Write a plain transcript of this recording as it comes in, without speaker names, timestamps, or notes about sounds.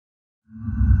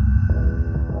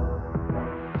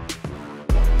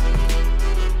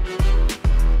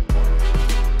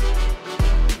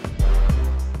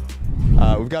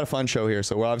got a fun show here,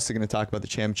 so we're obviously going to talk about the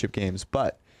championship games,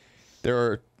 but there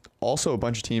are also a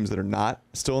bunch of teams that are not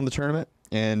still in the tournament,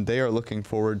 and they are looking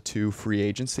forward to free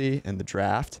agency and the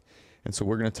draft. And so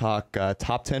we're going to talk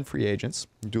top 10 free agents,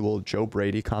 do a little Joe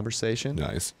Brady conversation.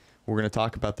 Nice. We're going to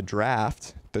talk about the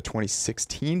draft, the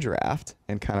 2016 draft,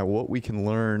 and kind of what we can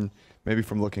learn maybe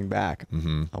from looking back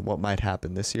on what might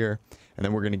happen this year. And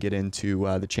then we're going to get into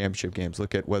the championship games,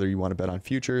 look at whether you want to bet on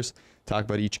futures, talk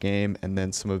about each game, and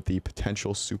then some of the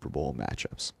potential Super Bowl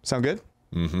matchups. Sound good?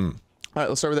 Mm-hmm. All right,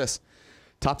 let's start with this.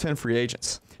 Top 10 free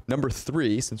agents. Number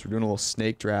 3, since we're doing a little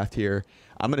snake draft here,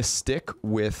 I'm going to stick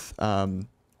with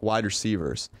wide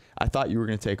receivers. I thought you were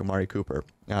going to take Amari Cooper,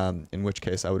 in which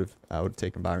case I would have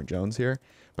taken Byron Jones here.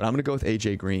 But I'm going to go with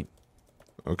A.J. Green.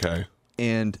 Okay.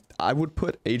 And I would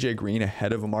put A.J. Green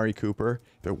ahead of Amari Cooper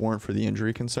if it weren't for the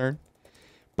injury concern.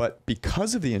 But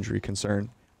because of the injury concern,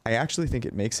 I actually think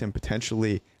it makes him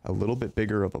potentially a little bit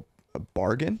bigger of a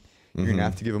bargain. You're going to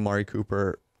have to give Amari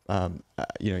Cooper,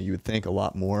 you would think a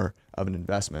lot more of an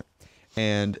investment.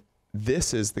 And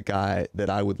this is the guy that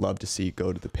I would love to see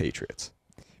go to the Patriots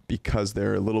because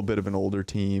they're a little bit of an older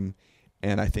team.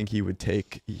 And I think he would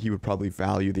probably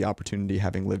value the opportunity,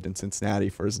 having lived in Cincinnati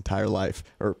for his entire life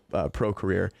or pro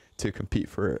career, to compete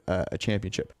for a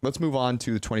championship. Let's move on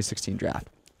to the 2016 draft.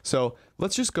 So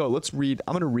let's just go. Let's read.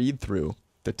 I'm going to read through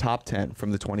the top 10 from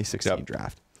the 2016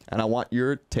 draft, and I want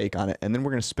your take on it. And then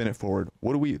we're going to spin it forward.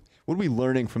 What are we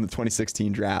learning from the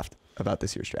 2016 draft about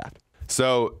this year's draft?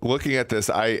 So looking at this,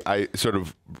 I sort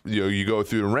of, you go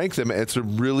through and rank them. And it's a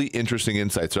really interesting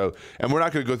insight. So, and we're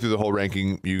not going to go through the whole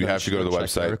ranking. You have to go to the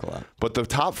website. But the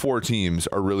top 4 teams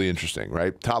are really interesting,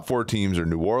 right? Top 4 teams are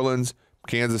New Orleans,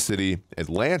 Kansas City,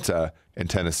 Atlanta, and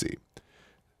Tennessee.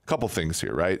 A couple things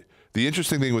here, right? The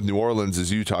interesting thing with New Orleans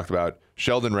is you talked about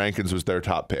Sheldon Rankins was their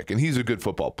top pick, and he's a good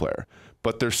football player.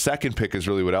 But their second pick is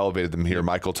really what elevated them here.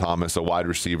 Michael Thomas, a wide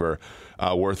receiver,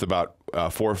 worth about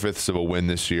 4/5 of a win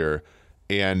this year.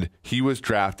 And he was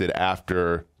drafted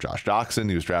after Josh Doxson.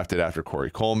 He was drafted after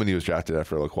Corey Coleman. He was drafted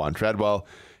after Laquan Treadwell.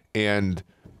 And,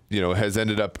 has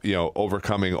ended up,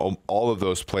 overcoming all of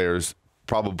those players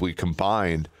probably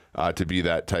combined to be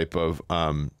that type of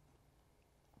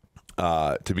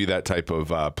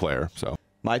player. So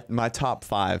my top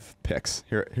 5 picks.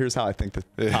 Here's how I think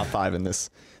the top 5 in this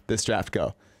draft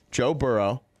go. Joe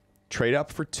Burrow, trade up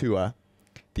for Tua.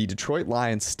 The Detroit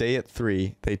Lions stay at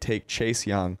 3. They take Chase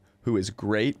Young, who is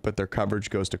great, but their coverage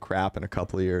goes to crap in a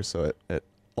couple of years, so it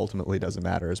ultimately doesn't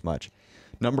matter as much.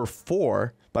 Number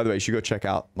 4, by the way, you should go check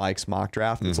out Mike's mock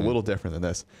draft. It's a little different than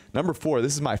this. Number 4,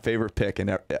 this is my favorite pick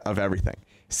of everything.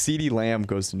 CeeDee Lamb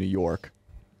goes to New York.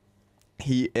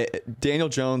 Daniel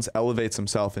Jones elevates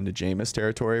himself into Jameis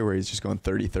territory where he's just going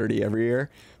 30-30 every year,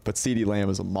 but CeeDee Lamb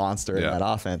is a monster in that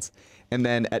offense. And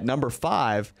then at number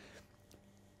 5,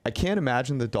 I can't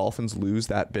imagine the Dolphins lose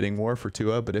that bidding war for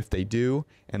Tua, but if they do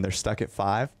and they're stuck at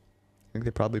 5, I think they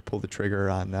probably pull the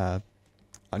trigger on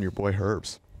your boy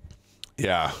Herbs.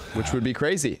 Yeah, which would be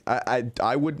crazy.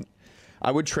 I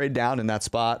would trade down in that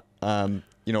spot,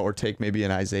 or take maybe an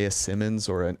Isaiah Simmons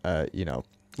or Jerry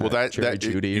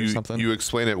Jeudy or something. You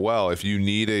explain it well. If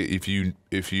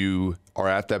you are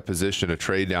at that position, a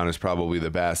trade down is probably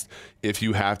the best. If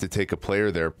you have to take a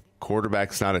player there,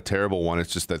 quarterback's not a terrible one.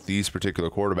 It's just that these particular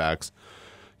quarterbacks,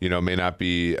 may not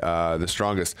be the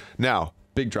strongest. Now,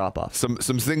 big drop off. Some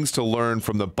things to learn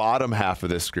from the bottom half of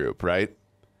this group, right?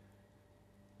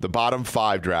 The bottom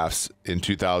 5 drafts in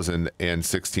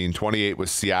 2016, 28 was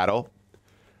Seattle.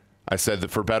 I said that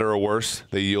for better or worse,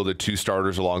 they yielded 2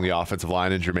 starters along the offensive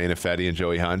line in Jermaine Ifedi and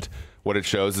Joey Hunt. What it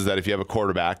shows is that if you have a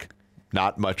quarterback,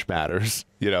 not much matters,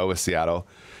 with Seattle.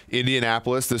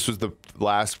 Indianapolis, this was the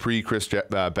last pre-Chris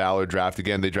Ballard draft.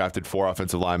 Again, they drafted 4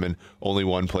 offensive linemen. Only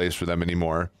 1 plays for them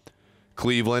anymore.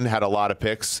 Cleveland had a lot of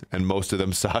picks, and most of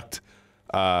them sucked.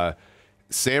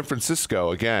 San Francisco,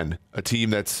 again, a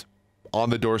team that's on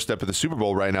the doorstep of the Super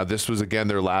Bowl right now. This was, again,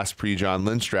 their last pre-John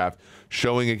Lynch draft,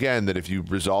 showing, again, that if you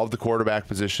resolve the quarterback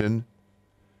position,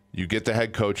 you get the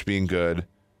head coach being good,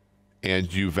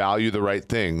 and you value the right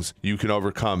things, you can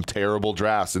overcome terrible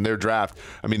drafts. In their draft,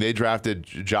 they drafted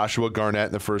Joshua Garnett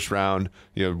in the first round,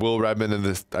 Will Redmond in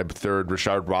the 3rd,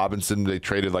 Rashard Robinson, they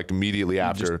traded immediately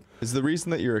after. Is the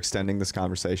reason that you're extending this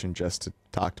conversation just to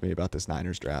talk to me about this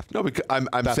Niners draft? No, because I'm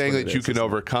saying that you can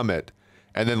overcome it.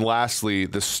 And then lastly,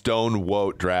 the Stone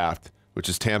Woat draft, which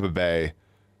is Tampa Bay,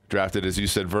 drafted, as you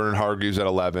said, Vernon Hargreaves at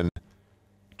 11,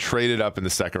 traded up in the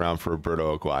 2nd round for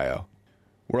Roberto Aguayo.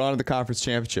 We're on to the conference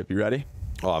championship. You ready?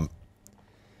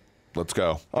 Let's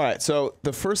go. All right. So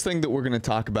the first thing that we're going to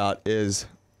talk about is,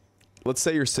 let's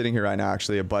say you're sitting here right now.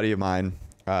 Actually, a buddy of mine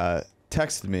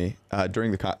texted me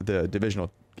during the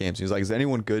divisional games. He was like, "Is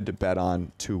anyone good to bet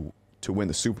on to win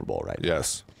the Super Bowl right now?"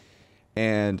 Yes.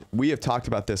 And we have talked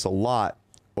about this a lot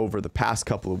over the past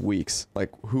couple of weeks. Like,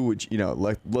 who would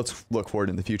like? Let's look forward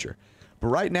in the future. But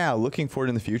right now, looking forward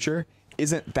in the future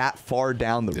isn't that far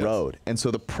down the road, and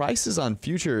so the prices on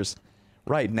futures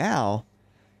right now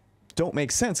don't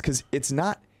make sense because it's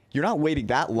not. You're not waiting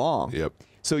that long. Yep.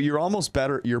 So you're almost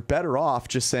better. You're better off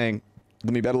just saying,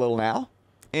 "Let me bet a little now,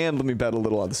 and let me bet a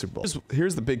little on the Super Bowl."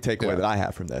 Here's the big takeaway that I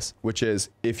have from this, which is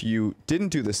if you didn't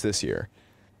do this year,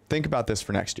 think about this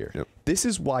for next year. Yep. This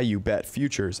is why you bet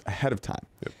futures ahead of time.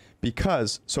 Yep.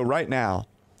 Because so right now,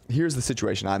 here's the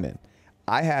situation I'm in.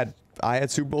 I had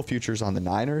Super Bowl futures on the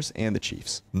Niners and the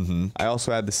Chiefs. Mm-hmm. I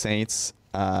also had the Saints.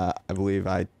 I believe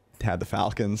I had the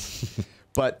Falcons.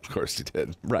 But Of course you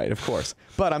did. right, of course.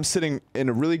 But I'm sitting in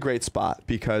a really great spot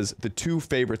because the two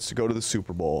favorites to go to the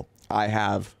Super Bowl, I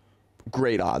have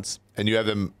great odds. And you have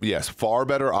them, yes, far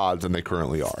better odds than they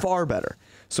currently are. Far better.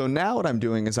 So now what I'm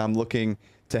doing is I'm looking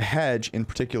to hedge in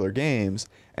particular games,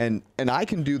 and I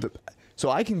can do so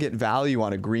I can get value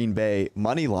on a Green Bay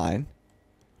money line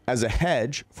as a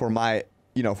hedge for my,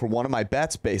 for one of my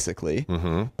bets basically.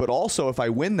 Mm-hmm. But also if I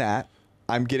win that,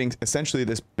 I'm getting essentially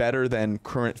this better than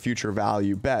current future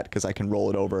value bet because I can roll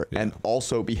it over and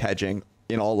also be hedging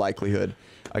in all likelihood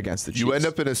against the Chiefs. You end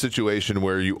up in a situation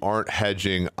where you aren't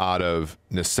hedging out of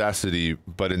necessity,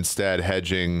 but instead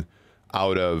hedging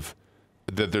out of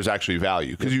that there's actually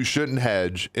value, because you shouldn't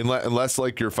hedge unless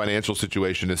like your financial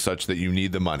situation is such that you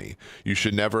need the money. You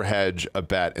should never hedge a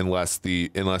bet unless the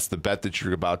bet that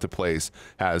you're about to place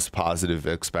has positive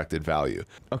expected value.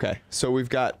 Okay, so we've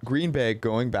got Green Bay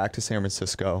going back to San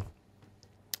Francisco,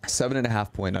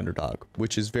 7.5 point underdog,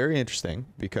 which is very interesting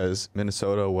because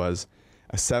Minnesota was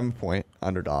a 7-point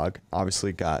underdog.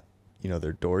 Obviously got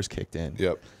their doors kicked in.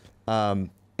 Yep.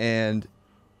 And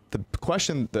the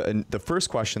question, the first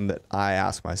question that I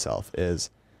ask myself is,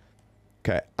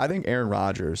 okay, I think Aaron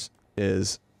Rodgers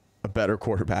is a better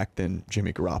quarterback than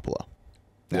Jimmy Garoppolo.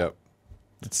 Yep.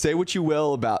 Say what you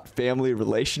will about family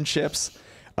relationships,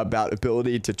 about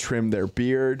ability to trim their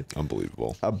beard,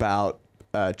 Unbelievable, about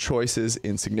choices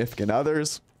in significant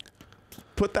others.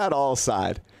 Put that all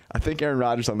aside. I think Aaron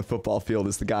Rodgers on the football field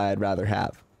is the guy I'd rather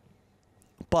have.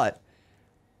 But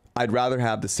I'd rather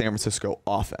have the San Francisco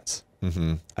offense.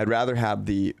 Mm-hmm. I'd rather have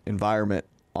the environment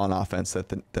on offense that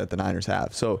the Niners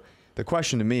have. So the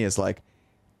question to me is like,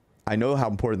 I know how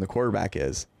important the quarterback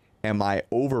is. Am I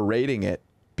overrating it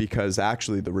because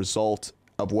actually the result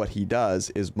of what he does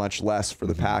is much less for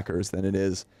the Packers than it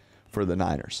is for the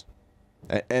Niners?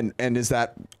 And is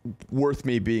that worth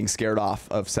me being scared off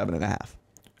of 7.5?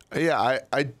 Yeah,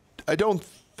 I don't.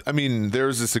 I mean,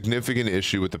 there's a significant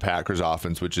issue with the Packers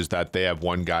offense, which is that they have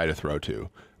one guy to throw to,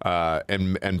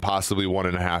 and possibly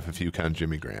 1.5 if you count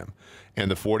Jimmy Graham.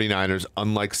 And the 49ers,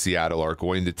 unlike Seattle, are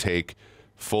going to take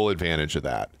full advantage of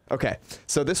that. Okay,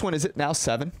 so this one, is it now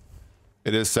 7?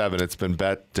 It is 7. It's been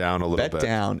bet down a little bit. Bet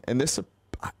down, and this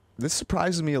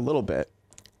surprises me a little bit.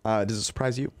 Does it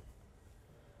surprise you?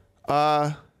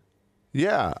 Yeah,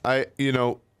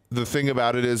 the thing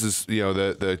about it is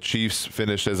the Chiefs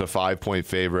finished as a 5-point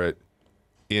favorite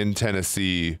in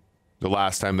Tennessee the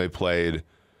last time they played.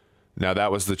 Now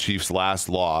that was the Chiefs' last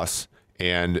loss,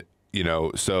 and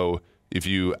so if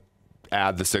you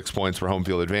add the 6 points for home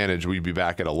field advantage, we'd be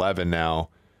back at 11 now,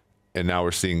 and now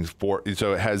we're seeing 4.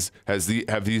 So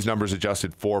have these numbers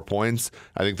adjusted 4 points?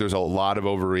 I think there's a lot of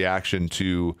overreaction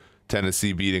to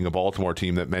Tennessee beating a Baltimore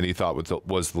team that many thought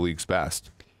was the league's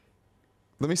best.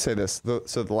 Let me say this.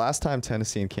 So the last time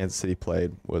Tennessee and Kansas City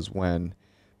played was when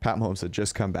Pat Mahomes had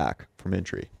just come back from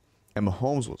injury. And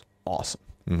Mahomes was awesome.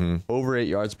 Mm-hmm. Over 8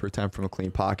 yards per attempt from a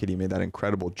clean pocket. He made that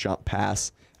incredible jump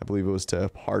pass. I believe it was to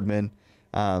Hardman.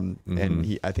 And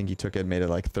I think he took it and made it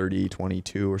like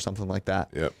 30-22 or something like that.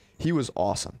 Yep. He was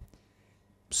awesome.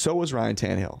 So was Ryan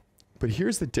Tannehill. But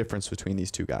here's the difference between these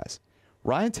two guys.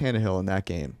 Ryan Tannehill in that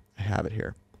game, I have it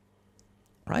here.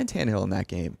 Ryan Tannehill in that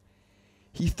game,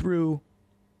 he threw,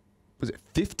 was it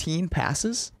 15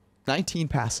 passes? 19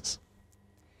 passes.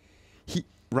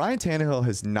 Ryan Tannehill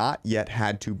has not yet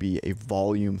had to be a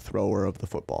volume thrower of the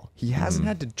football. He hasn't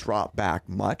had to drop back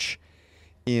much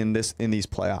in these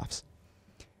playoffs.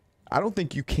 I don't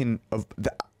think you can,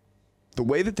 the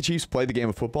way that the Chiefs play the game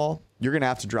of football, you're going to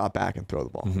have to drop back and throw the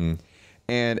ball. Mm-hmm.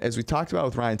 And as we talked about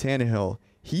with Ryan Tannehill,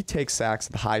 he takes sacks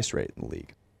at the highest rate in the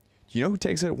league. Do you know who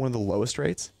takes it at one of the lowest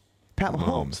rates? Pat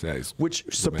Mahomes. Yeah,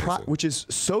 which is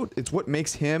so, it's what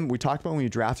makes him, we talked about when we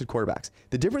drafted quarterbacks.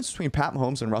 The difference between Pat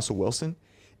Mahomes and Russell Wilson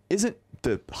isn't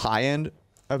the high end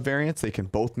of variance. They can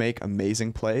both make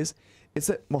amazing plays. It's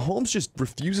that Mahomes just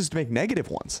refuses to make negative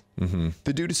ones.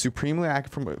 The dude is supremely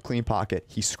accurate from a clean pocket.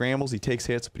 He scrambles, he takes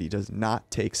hits, but he does not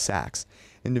take sacks.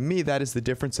 And to me, that is the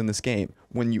difference in this game.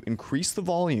 When you increase the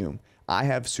volume, I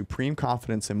have supreme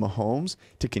confidence in Mahomes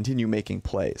to continue making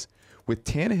plays. With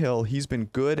Tannehill, he's been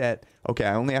good at, okay,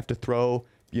 I only have to throw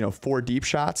 4 deep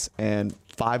shots and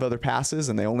 5 other passes,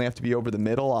 and they only have to be over the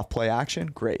middle off play action.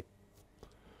 Great.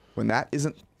 When that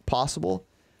isn't possible,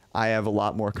 I have a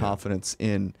lot more confidence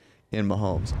in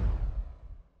Mahomes.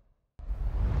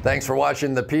 Thanks for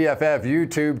watching the PFF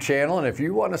YouTube channel. And if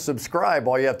you want to subscribe,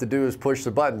 all you have to do is push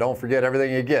the button. Don't forget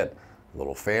everything you get. A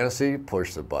little fantasy,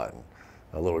 push the button.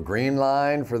 A little green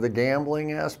line for the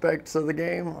gambling aspects of the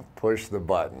game, push the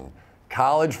button.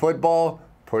 College football,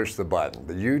 push the button.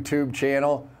 The YouTube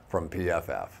channel from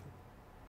PFF.